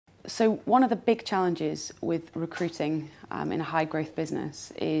So one of the big challenges with recruiting in a high growth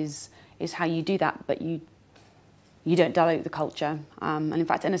business is how you do that, but you don't dilute the culture. And in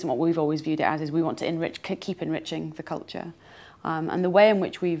fact, innocent, what we've always viewed it as is we want to keep enriching the culture. And the way in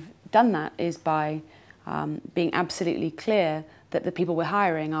which we've done that is by being absolutely clear that the people we're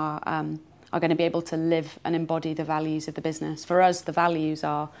hiring are going to be able to live and embody the values of the business. For us, the values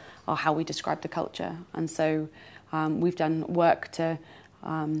are how we describe the culture. And so we've done work to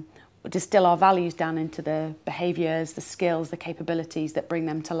distill our values down into the behaviours, the skills, the capabilities that bring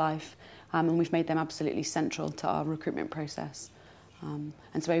them to life. And we've made them absolutely central to our recruitment process. And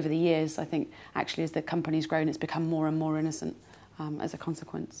so over the years, I think actually as the company's grown, it's become more and more innocent as a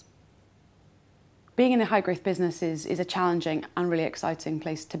consequence. Being in a high growth business is a challenging and really exciting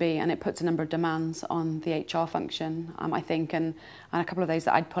place to be, and it puts a number of demands on the HR function, I think, and a couple of those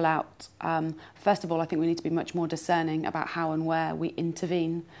that I'd pull out. First of all, I think we need to be much more discerning about how and where we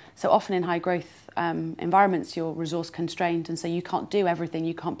intervene. So often in high growth environments, you're resource constrained, and so you can't do everything,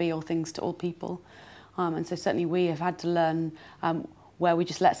 you can't be all things to all people. And so certainly we have had to learn where we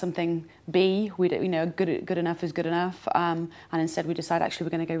just let something be. We don't, good enough is good enough, and instead we decide actually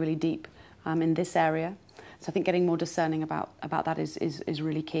we're going to go really deep in this area. So I think getting more discerning about that is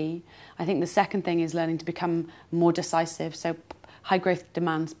really key. I think the second thing is learning to become more decisive. So high growth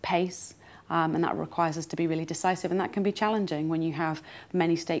demands pace, and that requires us to be really decisive, and that can be challenging when you have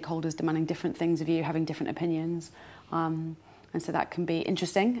many stakeholders demanding different things of you, having different opinions. And so that can be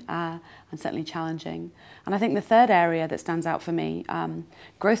interesting and certainly challenging. And I think the third area that stands out for me,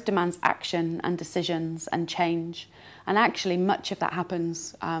 growth demands action and decisions and change. And actually much of that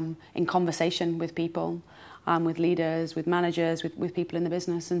happens in conversation with people, with leaders, with managers, with people in the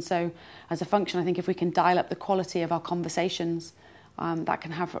business. And so as a function, I think if we can dial up the quality of our conversations, that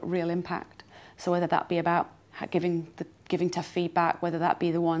can have a real impact. So whether that be about giving tough feedback, whether that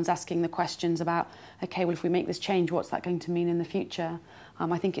be the ones asking the questions about, okay, well, if we make this change, what's that going to mean in the future?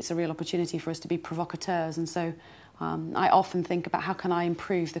 I think it's a real opportunity for us to be provocateurs. And so I often think about how can I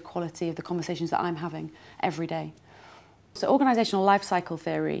improve the quality of the conversations that I'm having every day. So organisational life cycle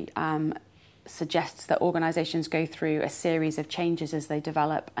theory suggests that organisations go through a series of changes as they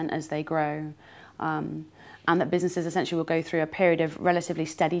develop and as they grow. And that businesses essentially will go through a period of relatively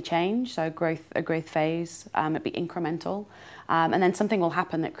steady change, so a growth phase, it'd be incremental, and then something will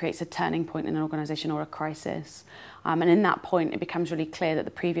happen that creates a turning point in an organisation or a crisis. And in that point, it becomes really clear that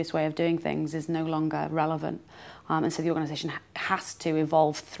the previous way of doing things is no longer relevant. And so the organisation has to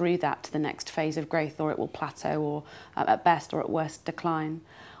evolve through that to the next phase of growth, or it will plateau, or at best or at worst decline.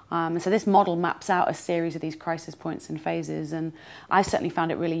 And so this model maps out a series of these crisis points and phases, and I certainly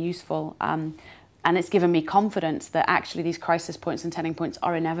found it really useful. And it's given me confidence that actually these crisis points and turning points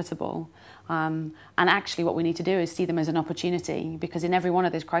are inevitable. And actually what we need to do is see them as an opportunity, because in every one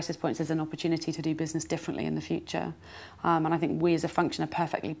of those crisis points there's an opportunity to do business differently in the future. And I think we as a function are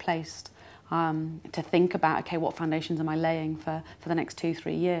perfectly placed to think about, okay, what foundations am I laying for the next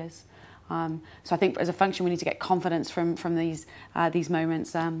 2-3 years? So I think as a function we need to get confidence from these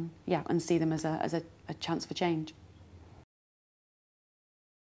moments, and see them as a chance for change.